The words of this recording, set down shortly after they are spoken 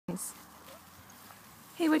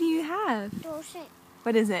Hey, what do you have?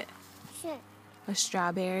 What is it? A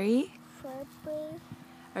strawberry?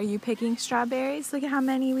 Are you picking strawberries? Look at how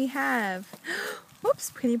many we have.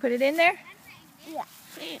 Oops, can you put it in there? Yeah.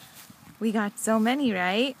 We got so many,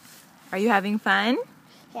 right? Are you having fun?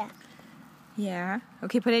 Yeah. Yeah.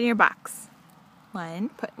 Okay, put it in your box.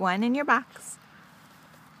 Put one in your box.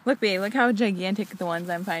 Look, babe, look how gigantic the ones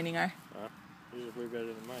I'm finding are. Yours are way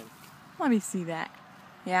better than mine. Let me see that.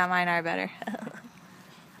 Yeah, mine are better.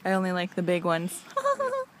 I only like the big ones.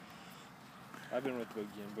 I've been with Boogie,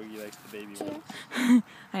 and Boogie likes the baby ones.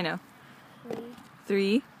 I know.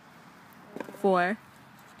 3, 4.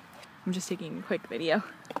 I'm just taking a quick video.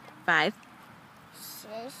 5.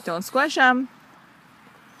 6. Don't squish them.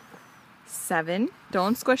 7.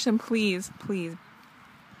 Don't squish them, please. Please.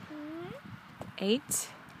 8.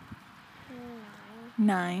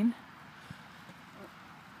 9.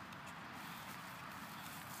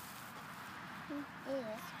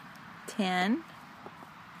 10.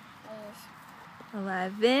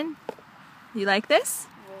 11. You like this?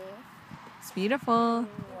 It's beautiful.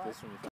 This one you